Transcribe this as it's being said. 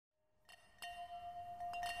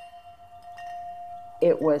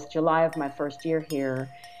It was July of my first year here,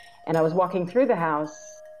 and I was walking through the house,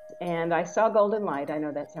 and I saw golden light. I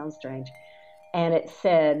know that sounds strange. And it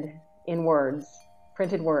said in words,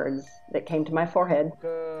 printed words that came to my forehead,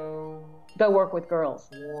 Go work with girls.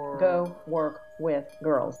 Go work with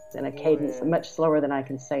girls, in a cadence much slower than I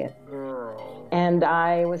can say it. And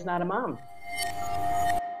I was not a mom.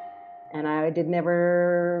 And I did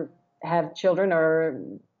never have children or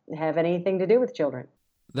have anything to do with children.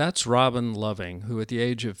 That's Robin Loving, who at the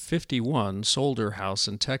age of 51 sold her house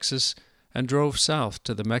in Texas and drove south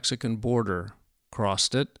to the Mexican border,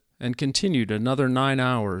 crossed it, and continued another 9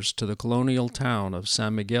 hours to the colonial town of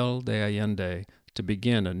San Miguel de Allende to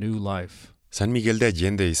begin a new life. San Miguel de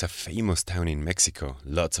Allende is a famous town in Mexico.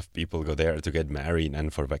 Lots of people go there to get married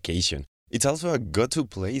and for vacation. It's also a go-to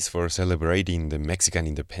place for celebrating the Mexican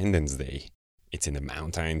Independence Day. It's in the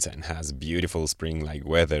mountains and has beautiful spring-like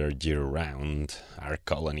weather year-round, art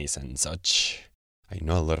colonies and such. I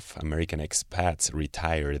know a lot of American expats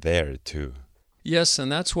retire there too. Yes, and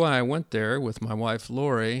that's why I went there with my wife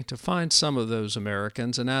Lori to find some of those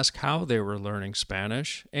Americans and ask how they were learning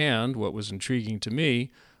Spanish and, what was intriguing to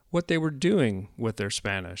me, what they were doing with their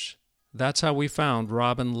Spanish. That's how we found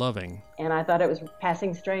Robin Loving. And I thought it was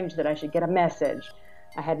passing strange that I should get a message.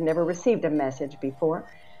 I had never received a message before,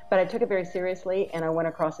 but I took it very seriously, and I went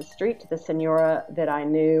across the street to the senora that I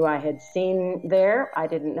knew I had seen there. I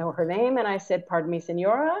didn't know her name, and I said, "Pardon me,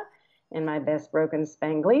 senora," in my best broken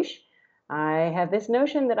Spanglish. "I have this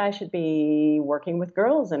notion that I should be working with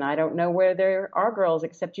girls, and I don't know where there are girls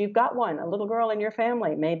except you've got one, a little girl in your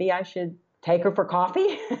family. Maybe I should take her for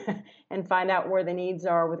coffee and find out where the needs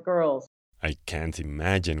are with girls." I can't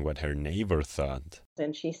imagine what her neighbor thought.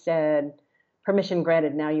 And she said, "Permission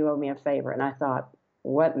granted, now you owe me a favor." And I thought,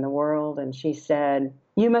 what in the world? And she said,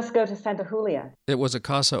 "You must go to Santa Julia." It was a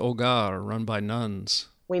casa hogar run by nuns.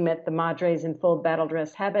 We met the madres in full battle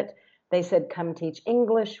dress habit. They said, "Come teach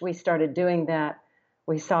English." We started doing that.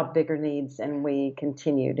 We saw bigger needs, and we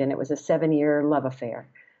continued. And it was a 7-year love affair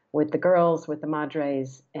with the girls, with the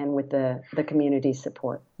madres, and with the community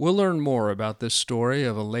support. We'll learn more about this story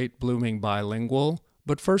of a late-blooming bilingual,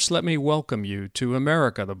 but first let me welcome you to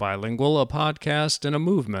America the Bilingual, a podcast and a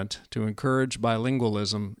movement to encourage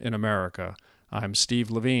bilingualism in America. I'm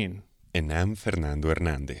Steve Levine. And I'm Fernando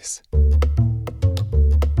Hernandez.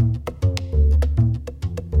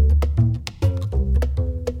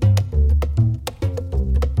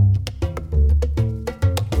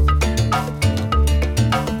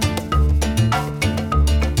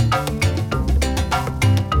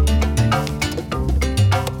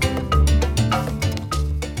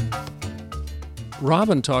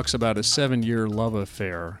 Robin talks about a 7-year love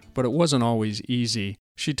affair, but it wasn't always easy.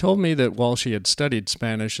 She told me that while she had studied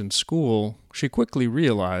Spanish in school, she quickly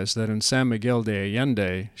realized that in San Miguel de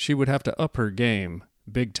Allende, she would have to up her game,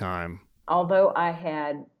 big time. Although I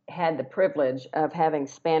had the privilege of having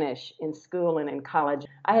Spanish in school and in college,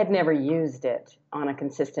 I had never used it on a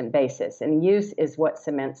consistent basis. And use is what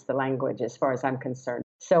cements the language as far as I'm concerned.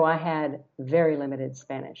 So I had very limited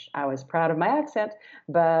Spanish. I was proud of my accent,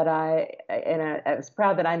 but I was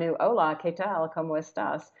proud that I knew "Hola, ¿qué tal? ¿Cómo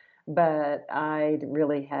estás?" But I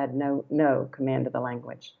really had no command of the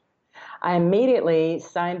language. I immediately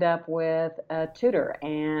signed up with a tutor,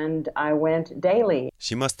 and I went daily.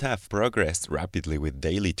 She must have progressed rapidly with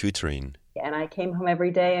daily tutoring. And I came home every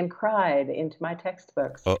day and cried into my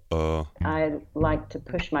textbooks. Uh-oh. I like to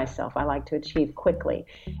push myself. I like to achieve quickly.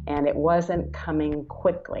 And it wasn't coming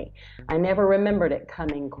quickly. I never remembered it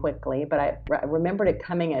coming quickly, but I remembered it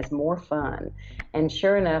coming as more fun. And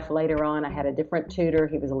sure enough, later on, I had a different tutor.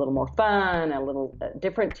 He was a little more fun, a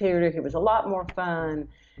different tutor. He was a lot more fun.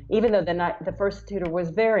 Even though the first tutor was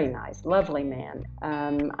very nice, lovely man,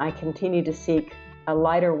 I continued to seek a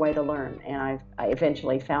lighter way to learn, and I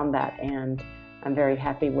eventually found that, and I'm very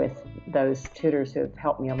happy with those tutors who have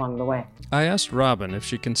helped me along the way. I asked Robin if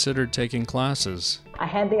she considered taking classes. I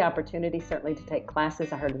had the opportunity, certainly, to take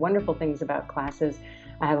classes. I heard wonderful things about classes.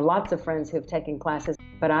 I have lots of friends who have taken classes,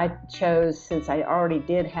 but I chose, since I already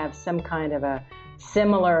did have some kind of a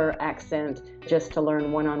similar accent, just to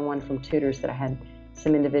learn one-on-one from tutors that I had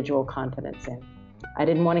some individual confidence in. I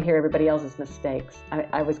didn't want to hear everybody else's mistakes.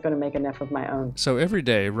 I was going to make enough of my own. So every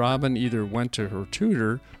day, Robin either went to her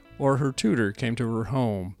tutor or her tutor came to her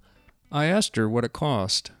home. I asked her what it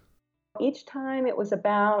cost. Each time it was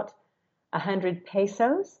about 100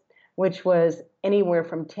 pesos, which was anywhere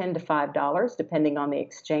from $10 to $5, depending on the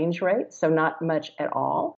exchange rate, so not much at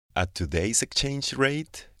all. At today's exchange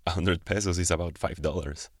rate, 100 pesos is about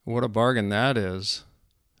 $5. What a bargain that is.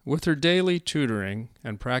 With her daily tutoring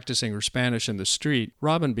and practicing her Spanish in the street,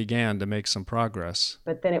 Robin began to make some progress.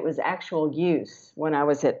 But then it was actual use when I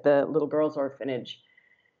was at the little girls' orphanage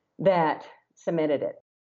that cemented it.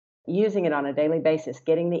 Using it on a daily basis,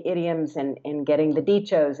 getting the idioms and getting the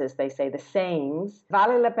dichos, as they say, the sayings.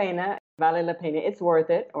 Vale la pena, it's worth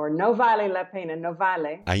it. Or no vale la pena, no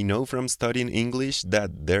vale. I know from studying English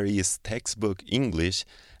that there is textbook English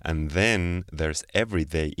and then there's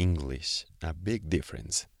everyday English. A big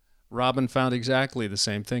difference. Robin found exactly the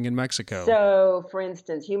same thing in Mexico. So, for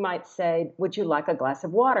instance, you might say, would you like a glass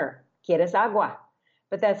of water? ¿Quieres agua?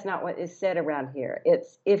 But that's not what is said around here.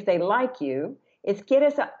 It's if they like you, it's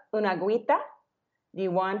 ¿quieres una agüita? Do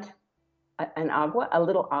you want an agua, a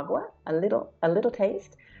little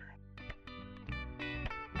taste?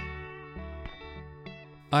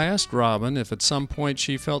 I asked Robin if at some point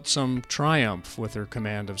she felt some triumph with her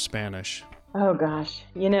command of Spanish. Oh, gosh.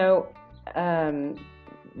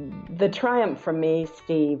 The triumph for me,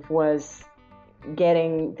 Steve, was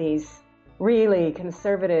getting these really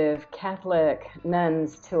conservative Catholic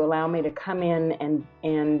nuns to allow me to come in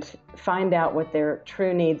and find out what their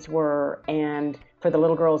true needs were, and for the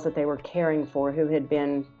little girls that they were caring for who had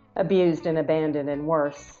been abused and abandoned and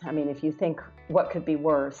worse. I mean, if you think what could be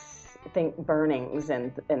worse, think burnings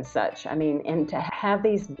and such. I mean, and to have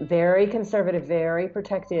these very conservative, very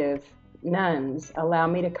protective nuns allow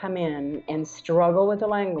me to come in and struggle with the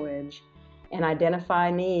language and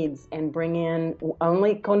identify needs and bring in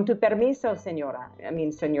only con tu permiso,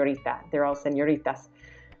 señorita. They're all señoritas.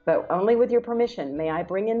 But only with your permission, may I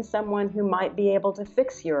bring in someone who might be able to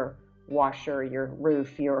fix your washer, your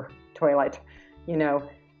roof, your toilet,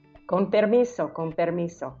 con permiso.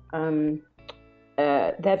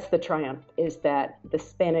 That's the triumph, is that the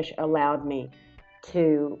Spanish allowed me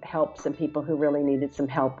to help some people who really needed some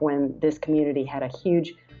help when this community had a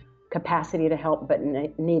huge capacity to help but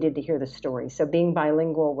needed to hear the story. So being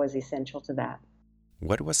bilingual was essential to that.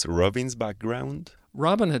 What was Robin's background?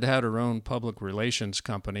 Robin had her own public relations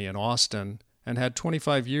company in Austin and had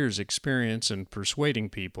 25 years' experience in persuading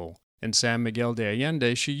people. In San Miguel de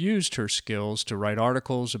Allende, she used her skills to write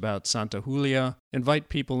articles about Santa Julia, invite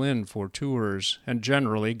people in for tours, and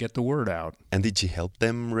generally get the word out. And did she help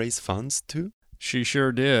them raise funds too? She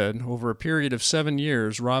sure did. Over a period of 7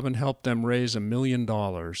 years, Robin helped them raise $1 million.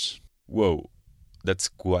 Whoa, that's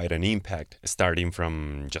quite an impact, starting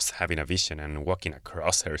from just having a vision and walking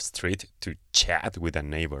across her street to chat with a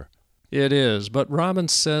neighbor. It is, but Robin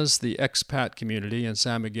says the expat community in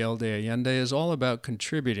San Miguel de Allende is all about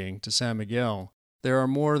contributing to San Miguel. There are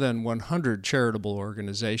more than 100 charitable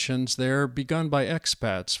organizations there begun by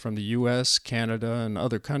expats from the U.S., Canada, and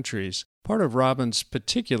other countries. Part of Robin's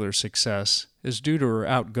particular success is due to her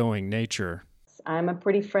outgoing nature. I'm a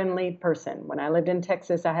pretty friendly person. When I lived in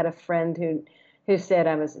Texas, I had a friend who said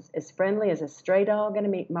I was as friendly as a stray dog in a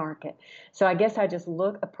meat market. So I guess I just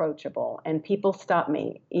look approachable, and people stop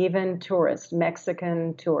me, even tourists,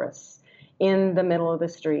 Mexican tourists, in the middle of the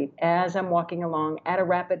street as I'm walking along at a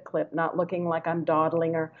rapid clip, not looking like I'm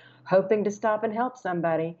dawdling or hoping to stop and help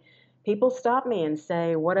somebody. People stop me and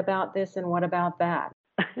say, what about this and what about that?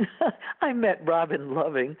 I met Robin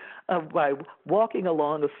Loving by walking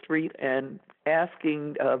along the street and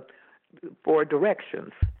asking for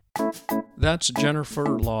directions. That's Jennifer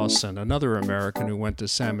Lawson, another American who went to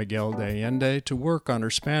San Miguel de Allende to work on her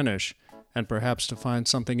Spanish and perhaps to find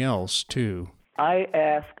something else, too. I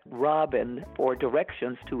asked Robin for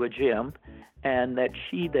directions to a gym, and that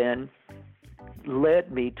she then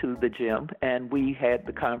led me to the gym, and we had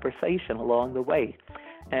the conversation along the way.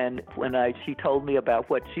 And when she told me about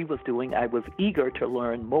what she was doing, I was eager to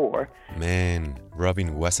learn more. Man,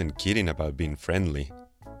 Robin wasn't kidding about being friendly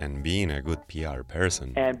and being a good PR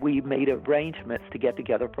person. And we made arrangements to get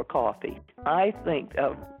together for coffee. I think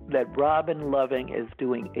that Robin Loving is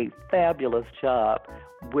doing a fabulous job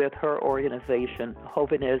with her organization,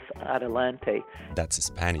 Jóvenes Adelante. That's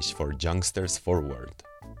Spanish for Youngsters Forward.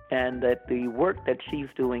 And that the work that she's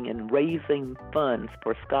doing in raising funds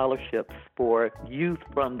for scholarships for youth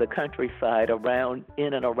from the countryside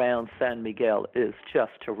in and around San Miguel is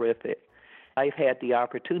just terrific. I've had the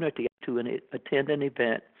opportunity to attend an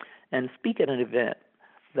event and speak at an event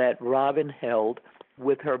that Robin held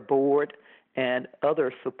with her board and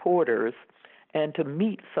other supporters, and to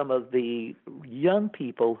meet some of the young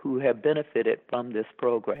people who have benefited from this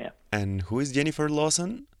program. And who is Jennifer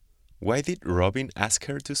Lawson? Why did Robin ask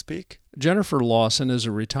her to speak? Jennifer Lawson is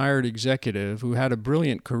a retired executive who had a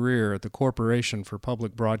brilliant career at the Corporation for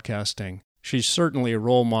Public Broadcasting. She's certainly a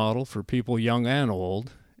role model for people young and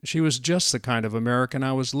old. She was just the kind of American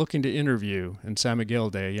I was looking to interview in San Miguel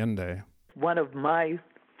de Allende. One of my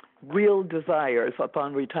real desires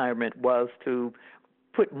upon retirement was to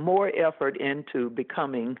put more effort into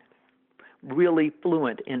becoming really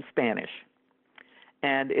fluent in Spanish.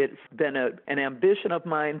 And it's been an ambition of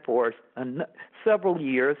mine for several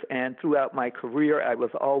years, and throughout my career I was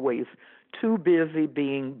always too busy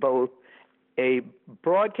being both a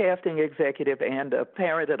broadcasting executive and a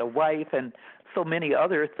parent and a wife and so many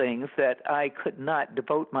other things that I could not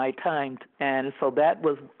devote my time to. And so that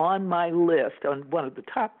was on my list, on one of the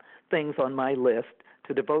top things on my list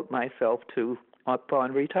to devote myself to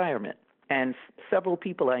upon retirement. And several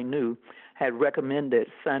people I knew had recommended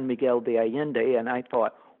San Miguel de Allende, and I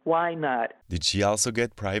thought, why not? Did she also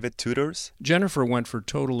get private tutors? Jennifer went for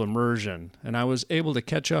total immersion, and I was able to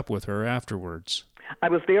catch up with her afterwards. I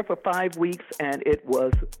was there for 5 weeks, and it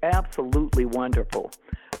was absolutely wonderful.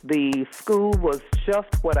 The school was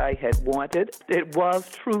just what I had wanted. It was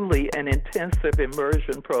truly an intensive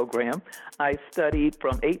immersion program. I studied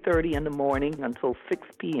from 8:30 in the morning until 6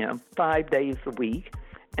 p.m., 5 days a week,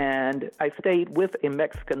 and I stayed with a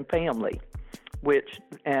Mexican family,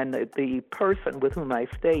 and the person with whom I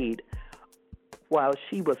stayed, while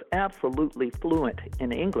she was absolutely fluent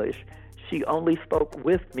in English, she only spoke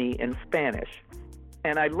with me in Spanish.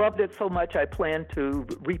 And I loved it so much, I plan to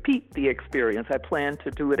repeat the experience. I plan to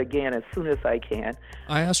do it again as soon as I can.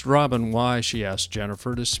 I asked Robin why she asked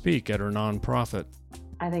Jennifer to speak at her nonprofit.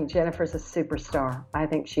 I think Jennifer's a superstar. I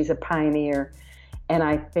think she's a pioneer. And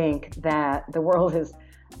I think that the world is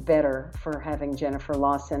better for having Jennifer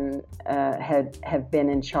Lawson have been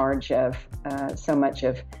in charge of so much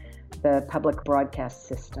of the public broadcast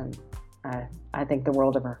system. I think the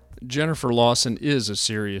world of her. Jennifer Lawson is a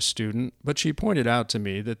serious student, but she pointed out to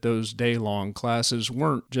me that those day-long classes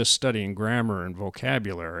weren't just studying grammar and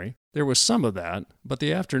vocabulary. There was some of that, but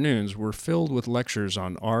the afternoons were filled with lectures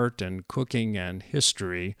on art and cooking and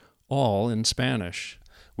history, all in Spanish.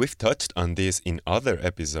 We've touched on this in other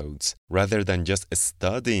episodes. Rather than just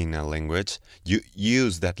studying a language, you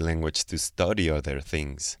use that language to study other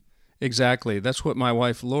things. Exactly. That's what my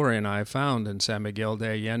wife Lori and I found in San Miguel de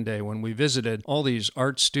Allende when we visited all these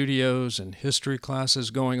art studios and history classes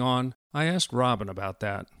going on. I asked Robin about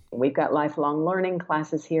that. We've got lifelong learning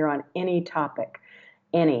classes here on any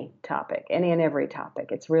and every topic.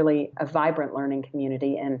 It's really a vibrant learning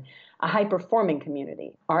community and a high-performing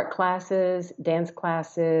community. Art classes, dance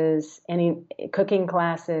classes, any cooking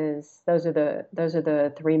classes, those are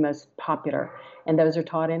the three most popular, and those are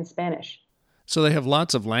taught in Spanish. So they have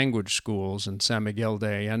lots of language schools in San Miguel de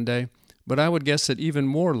Allende, but I would guess that even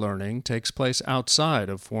more learning takes place outside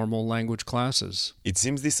of formal language classes. It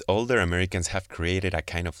seems these older Americans have created a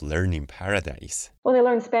kind of learning paradise. Well, they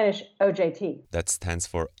learn Spanish OJT. That stands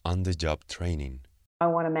for on-the-job training. I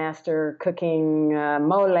want to master cooking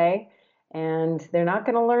mole, and they're not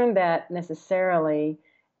going to learn that necessarily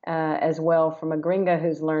as well from a gringa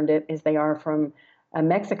who's learned it as they are from a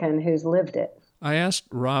Mexican who's lived it. I asked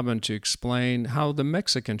Robin to explain how the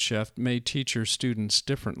Mexican chef may teach her students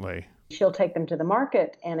differently. She'll take them to the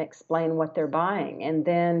market and explain what they're buying, and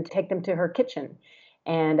then take them to her kitchen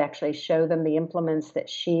and actually show them the implements that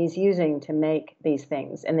she's using to make these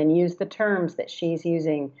things, and then use the terms that she's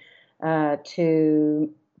using to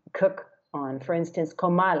cook on. For instance,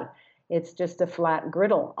 comal. It's just a flat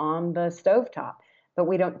griddle on the stovetop. But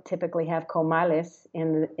we don't typically have comales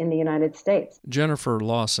in the United States. Jennifer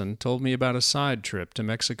Lawson told me about a side trip to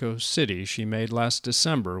Mexico City she made last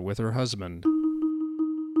December with her husband.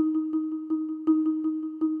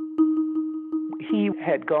 He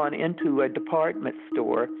had gone into a department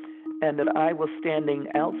store, and that I was standing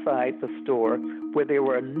outside the store where there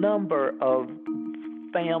were a number of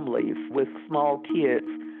families with small kids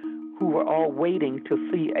who were all waiting to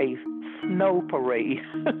see a snow parade.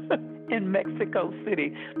 In Mexico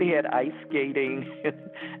City, they had ice skating,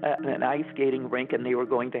 an ice skating rink, and they were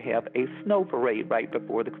going to have a snow parade right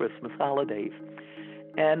before the Christmas holidays.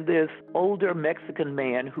 And this older Mexican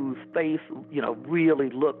man whose face, really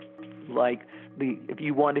looked like if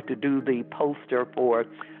you wanted to do the poster for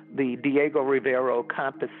the Diego Rivera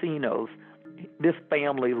Campesinos, this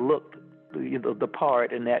family looked, the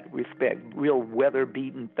part in that respect, real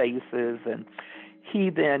weather-beaten faces. And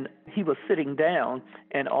he was sitting down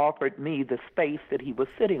and offered me the space that he was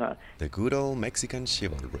sitting on. The good old Mexican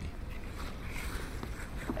chivalry.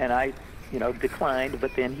 And I, declined,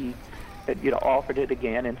 but then he, offered it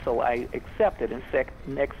again, and so I accepted and sat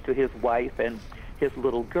next to his wife and his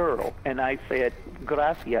little girl. And I said,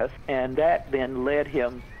 gracias, and that then led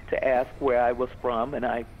him to ask where I was from, and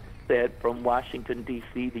I said from Washington,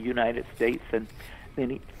 D.C., the United States, and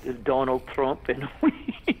then Donald Trump, and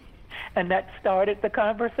and that started the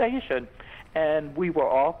conversation. And we were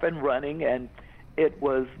off and running, and it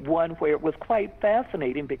was one where it was quite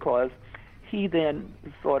fascinating because he then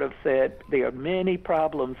sort of said there are many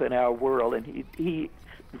problems in our world, and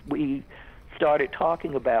we started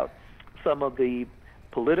talking about some of the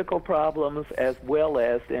political problems as well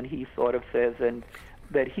as, and he sort of says, and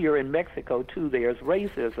that here in Mexico too there's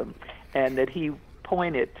racism, and that he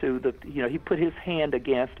pointed to he put his hand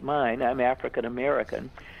against mine. I'm African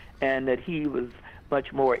American, and that he was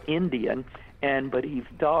much more Indian, but he's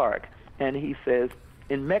dark, and he says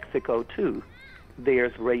in Mexico too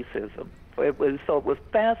there's racism. It was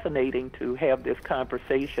fascinating to have this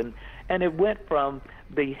conversation, and it went from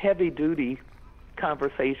the heavy-duty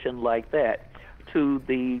conversation like that to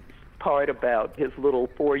the part about his little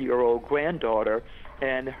 4-year-old granddaughter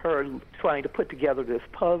and her trying to put together this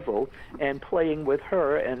puzzle and playing with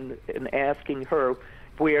her and asking her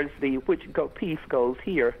which piece goes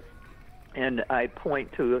here. And I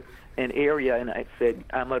point to an area and I said,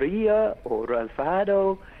 Amarilla or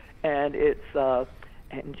Rosado, and it's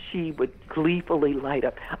and she would gleefully light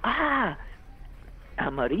up,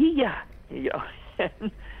 Amarilla,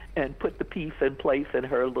 and put the piece in place in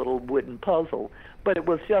her little wooden puzzle. But it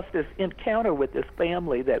was just this encounter with this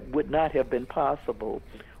family that would not have been possible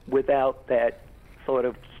without that sort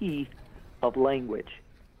of key of language.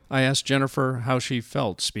 I asked Jennifer how she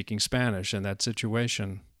felt speaking Spanish in that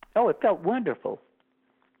situation. Oh, it felt wonderful.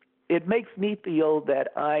 It makes me feel that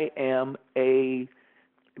I am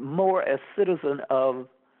more a citizen of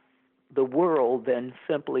the world than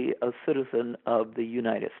simply a citizen of the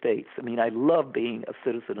United States. I mean, I love being a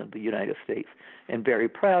citizen of the United States and very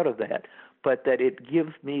proud of that, but that it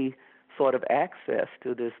gives me sort of access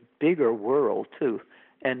to this bigger world too,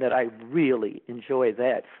 and that I really enjoy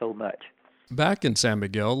that so much. Back in San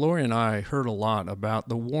Miguel, Lori and I heard a lot about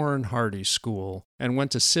the Warren Hardy School and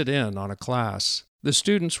went to sit in on a class. The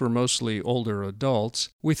students were mostly older adults.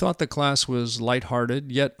 We thought the class was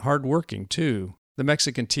lighthearted, yet hardworking too. The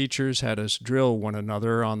Mexican teachers had us drill one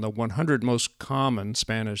another on the 100 most common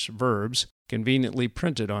Spanish verbs, conveniently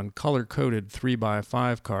printed on color-coded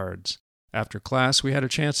 3x5 cards. After class, we had a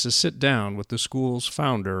chance to sit down with the school's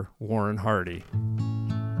founder, Warren Hardy.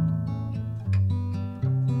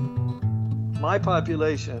 My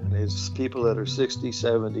population is people that are 60,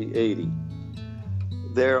 70, 80.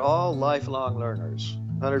 They're all lifelong learners,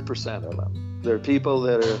 100% of them. They're people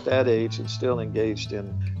that are at that age and still engaged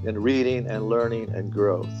in reading and learning and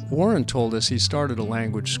growth. Warren told us he started a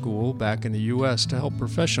language school back in the U.S. to help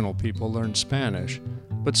professional people learn Spanish,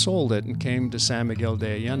 but sold it and came to San Miguel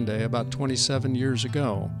de Allende about 27 years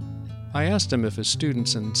ago. I asked him if his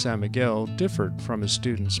students in San Miguel differed from his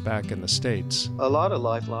students back in the States. A lot of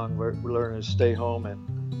lifelong learners stay home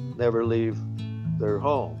and never leave their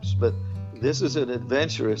homes, but this is an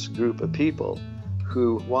adventurous group of people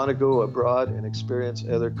who want to go abroad and experience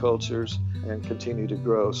other cultures and continue to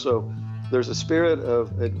grow. So there's a spirit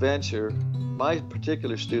of adventure. My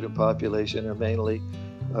particular student population are mainly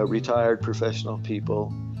retired professional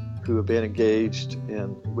people who have been engaged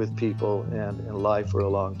with people and in life for a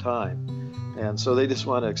long time. And so they just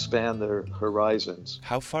want to expand their horizons.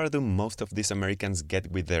 How far do most of these Americans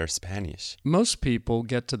get with their Spanish? Most people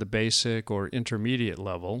get to the basic or intermediate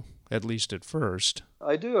level, at least at first.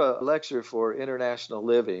 I do a lecture for International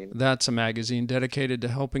Living. That's a magazine dedicated to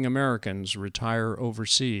helping Americans retire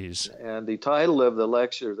overseas. And the title of the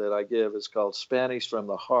lecture that I give is called Spanish from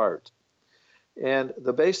the Heart. And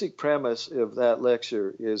the basic premise of that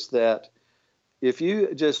lecture is that if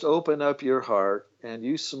you just open up your heart and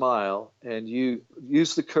you smile and you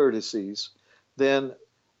use the courtesies, then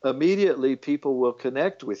immediately people will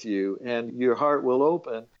connect with you and your heart will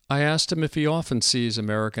open. I asked him if he often sees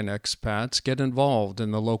American expats get involved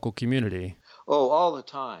in the local community. Oh, all the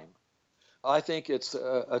time. I think it's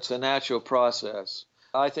a natural process.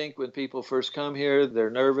 I think when people first come here, they're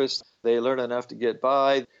nervous. They learn enough to get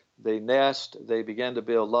by. They nest. They begin to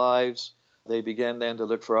build lives. They begin then to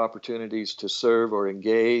look for opportunities to serve or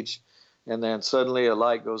engage. And then suddenly a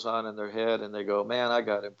light goes on in their head and they go, man, I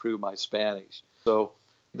got to improve my Spanish. So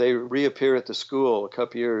they reappear at the school a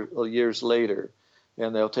couple years later,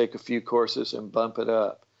 and they'll take a few courses and bump it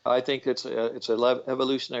up. I think it's an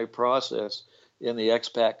evolutionary process in the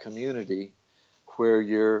expat community where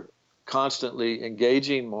you're constantly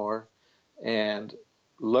engaging more and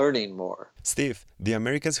learning more. Steve, the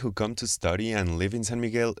Americans who come to study and live in San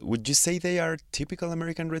Miguel, would you say they are typical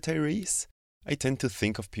American retirees? I tend to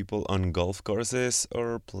think of people on golf courses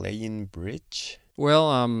or playing bridge. Well,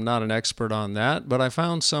 I'm not an expert on that, but I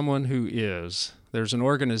found someone who is. There's an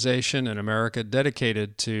organization in America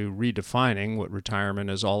dedicated to redefining what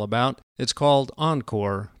retirement is all about. It's called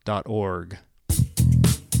Encore.org.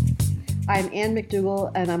 I'm Ann McDougall,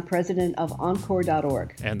 and I'm president of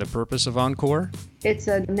Encore.org. And the purpose of Encore? It's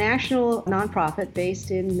a national nonprofit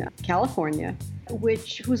based in California,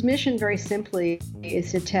 whose mission, very simply,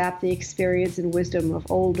 is to tap the experience and wisdom of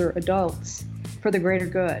older adults for the greater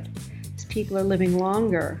good. People are living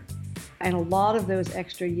longer, and a lot of those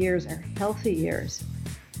extra years are healthy years.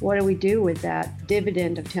 What do we do with that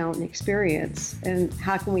dividend of talent and experience, and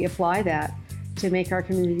how can we apply that to make our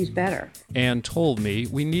communities better? Ann told me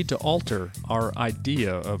we need to alter our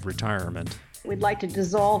idea of retirement. We'd like to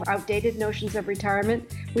dissolve outdated notions of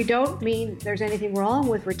retirement. We don't mean there's anything wrong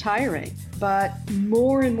with retiring, but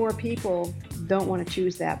more and more people don't want to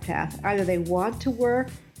choose that path. Either they want to work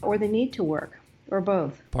or they need to work, or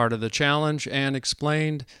both. Part of the challenge, Ann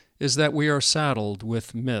explained, is that we are saddled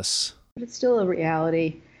with myths. But it's still a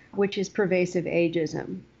reality, which is pervasive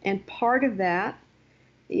ageism. And part of that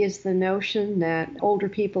is the notion that older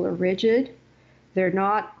people are rigid, they're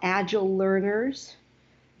not agile learners,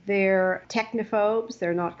 they're technophobes,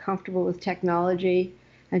 they're not comfortable with technology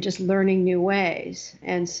and just learning new ways.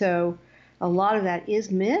 And so a lot of that is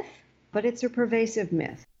myth, but it's a pervasive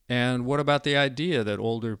myth. And what about the idea that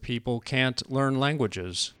older people can't learn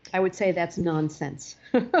languages? I would say that's nonsense.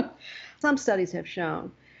 Some studies have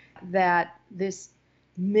shown that this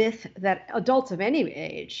myth that adults of any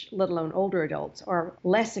age, let alone older adults, are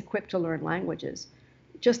less equipped to learn languages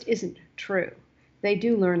just isn't true. They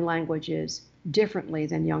do learn languages differently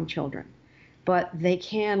than young children, but they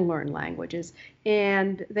can learn languages.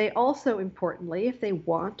 And they also, importantly, if they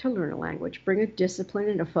want to learn a language, bring a discipline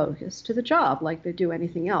and a focus to the job like they do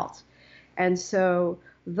anything else. And so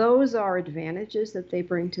those are advantages that they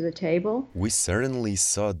bring to the table. We certainly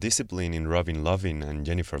saw discipline in Robin Loving and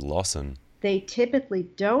Jennifer Lawson. They typically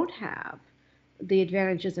don't have the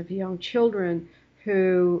advantages of young children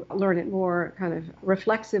who learn it more kind of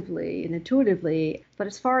reflexively and intuitively. But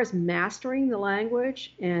as far as mastering the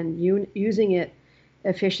language and using it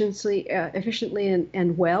efficiently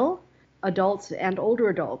and well, adults and older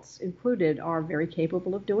adults included are very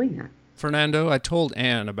capable of doing that. Fernando, I told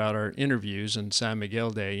Ann about our interviews in San Miguel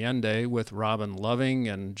de Allende with Robin Loving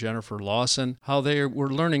and Jennifer Lawson, how they were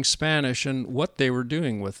learning Spanish and what they were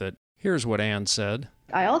doing with it. Here's what Ann said.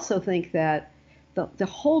 I also think that the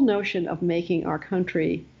whole notion of making our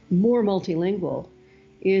country more multilingual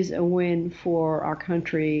is a win for our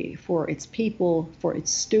country, for its people, for its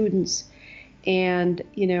students. And,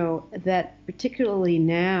 that particularly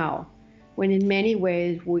now, when in many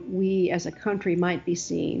ways we as a country might be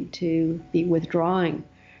seen to be withdrawing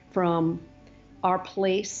from our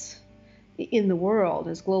place in the world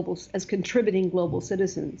as contributing global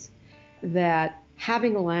citizens, that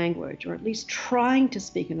having a language, or at least trying to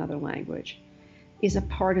speak another language, is a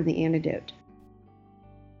part of the antidote.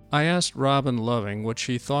 I asked Robin Loving what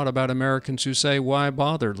she thought about Americans who say, why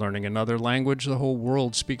bother learning another language? The whole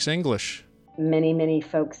world speaks English. Many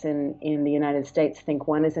folks in the United States think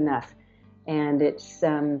one is enough. And it's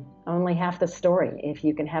only half the story. If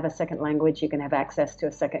you can have a second language, you can have access to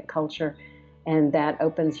a second culture, and that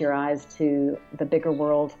opens your eyes to the bigger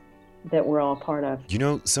world that we're all part of.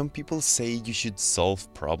 Some people say you should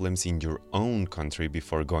solve problems in your own country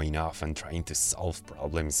before going off and trying to solve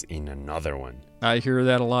problems in another one. I hear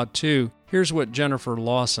that a lot too. Here's what Jennifer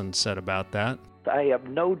Lawson said about that. I have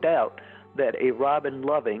no doubt that a Robin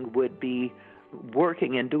Loving would be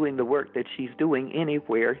working and doing the work that she's doing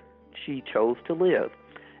anywhere she chose to live.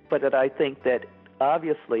 But that I think that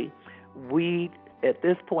obviously we, at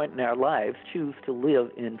this point in our lives, choose to live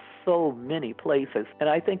in so many places. And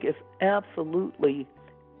I think it's absolutely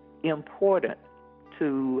important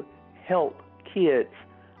to help kids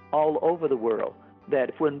all over the world.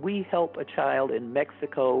 That when we help a child in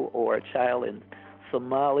Mexico or a child in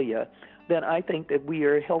Somalia, then I think that we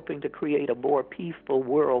are helping to create a more peaceful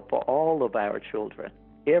world for all of our children,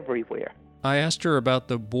 everywhere. I asked her about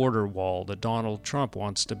the border wall that Donald Trump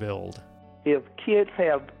wants to build. If kids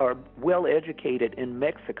are well educated in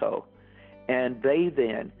Mexico, and they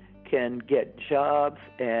then can get jobs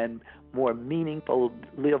and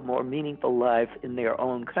live more meaningful lives in their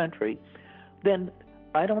own country, then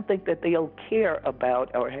I don't think that they'll care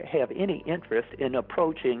about or have any interest in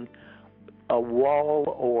approaching a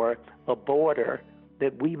wall or a border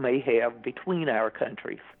that we may have between our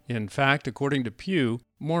countries. In fact, according to Pew,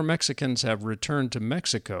 more Mexicans have returned to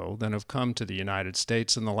Mexico than have come to the United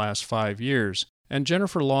States in the last 5 years, and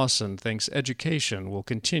Jennifer Lawson thinks education will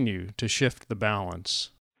continue to shift the balance.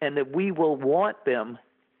 And that we will want them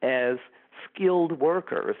as skilled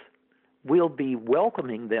workers. We'll be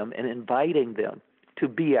welcoming them and inviting them to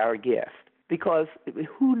be our guest. Because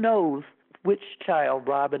who knows which child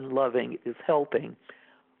Robin Loving is helping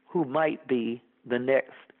who might be the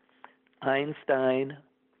next Einstein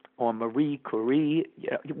or Marie Curie.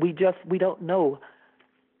 We don't know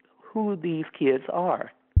who these kids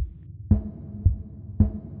are.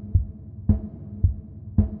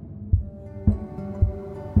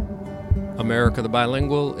 America the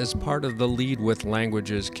Bilingual is part of the Lead with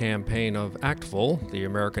Languages campaign of ACTFL, the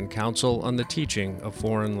American Council on the Teaching of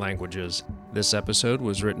Foreign Languages. This episode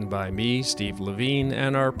was written by me, Steve Levine,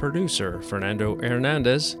 and our producer, Fernando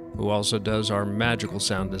Hernandez, who also does our magical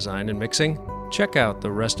sound design and mixing. Check out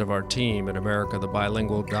the rest of our team at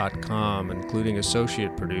americathebilingual.com, including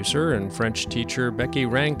associate producer and French teacher Becky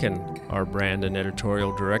Rankin, our brand and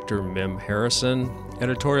editorial director Mim Harrison,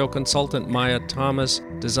 editorial consultant Maya Thomas,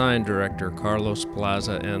 design director Carlos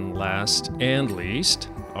Plaza, and last and least,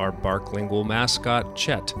 our Barklingual mascot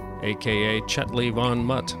Chet, aka Chetley Von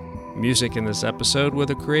Mutt. Music in this episode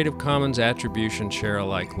with a Creative Commons Attribution Share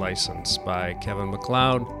Alike license by Kevin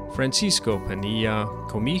MacLeod, Francisco Panilla,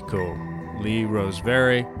 Komiko, Lee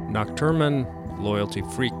Roseberry, Nocturman, Loyalty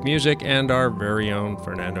Freak Music, and our very own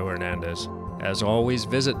Fernando Hernandez. As always,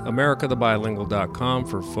 visit americathebilingual.com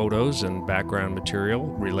for photos and background material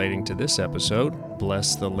relating to this episode.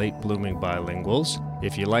 Bless the late blooming bilinguals.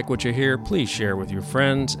 If you like what you hear, please share with your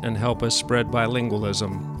friends and help us spread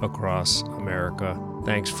bilingualism across America.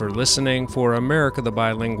 Thanks for listening. For America the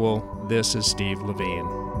Bilingual, this is Steve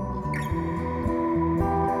Levine.